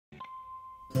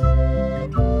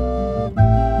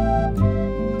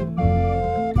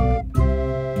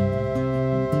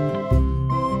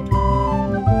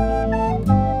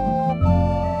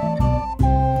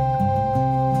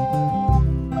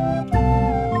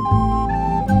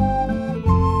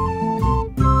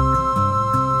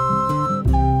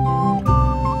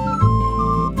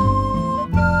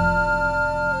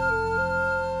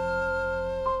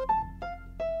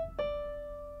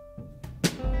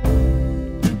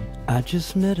I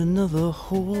just met another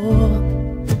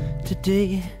whore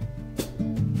today.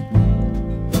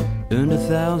 Earned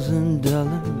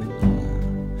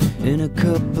 $1,000 in a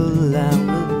couple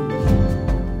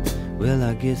hours. Well,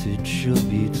 I guess it sure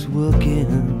beats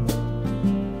working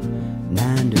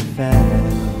 9 to 5.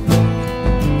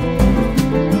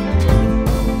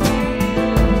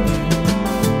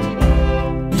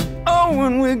 Oh,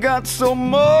 and we got so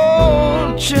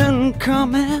much in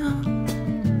common.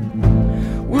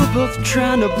 We're both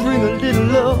trying to bring a little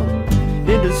love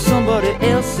into somebody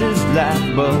else's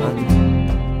life, but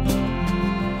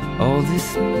all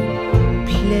this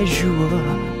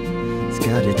pleasure's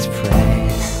got its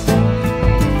price.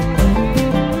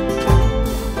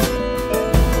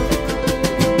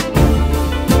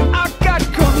 I've got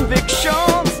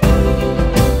convictions,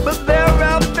 but they're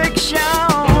a fiction.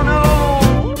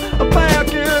 Oh, a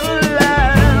packet of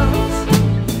lies.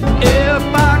 If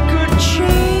I could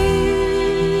change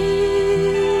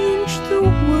the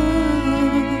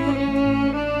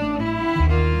world,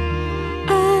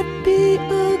 I'd be a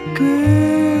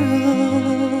girl,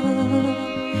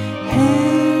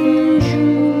 hand you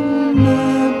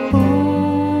my bones.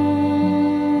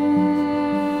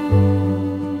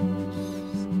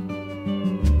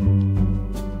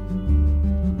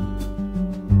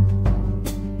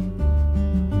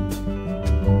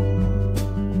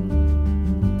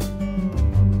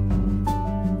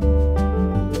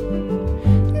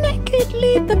 Naked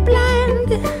lead the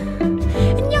blind,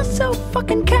 and you're so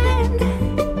fucking kind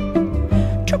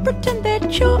to pretend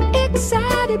that you're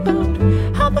excited, but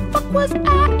how the fuck was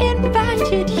I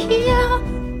invited here?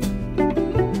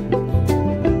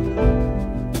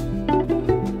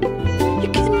 You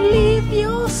can leave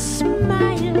your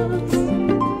smiles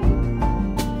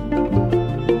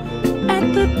at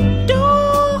the door.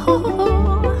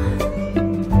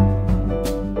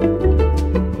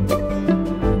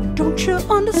 Don't you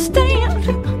understand?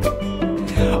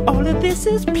 All of this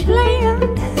is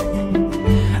planned.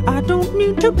 I don't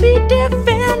need to be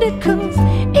defended, 'cause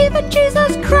even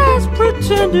Jesus Christ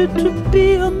pretended to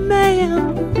be a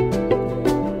man.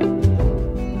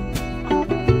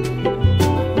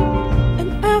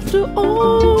 And after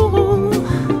all,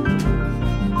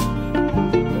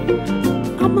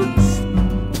 I must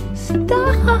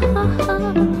stop.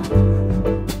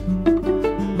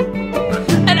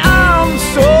 And I'm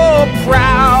so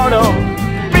proud of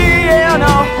being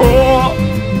a whore.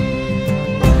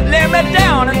 Lay me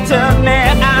down and turn me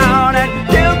out and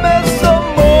give me some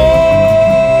more.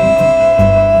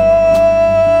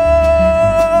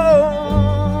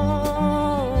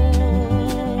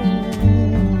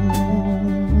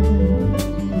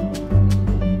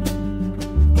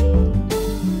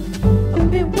 I've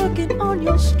been working on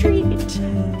your street,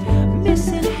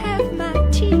 missing half my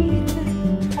teeth.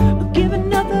 Give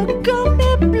another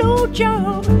gummy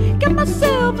blowjob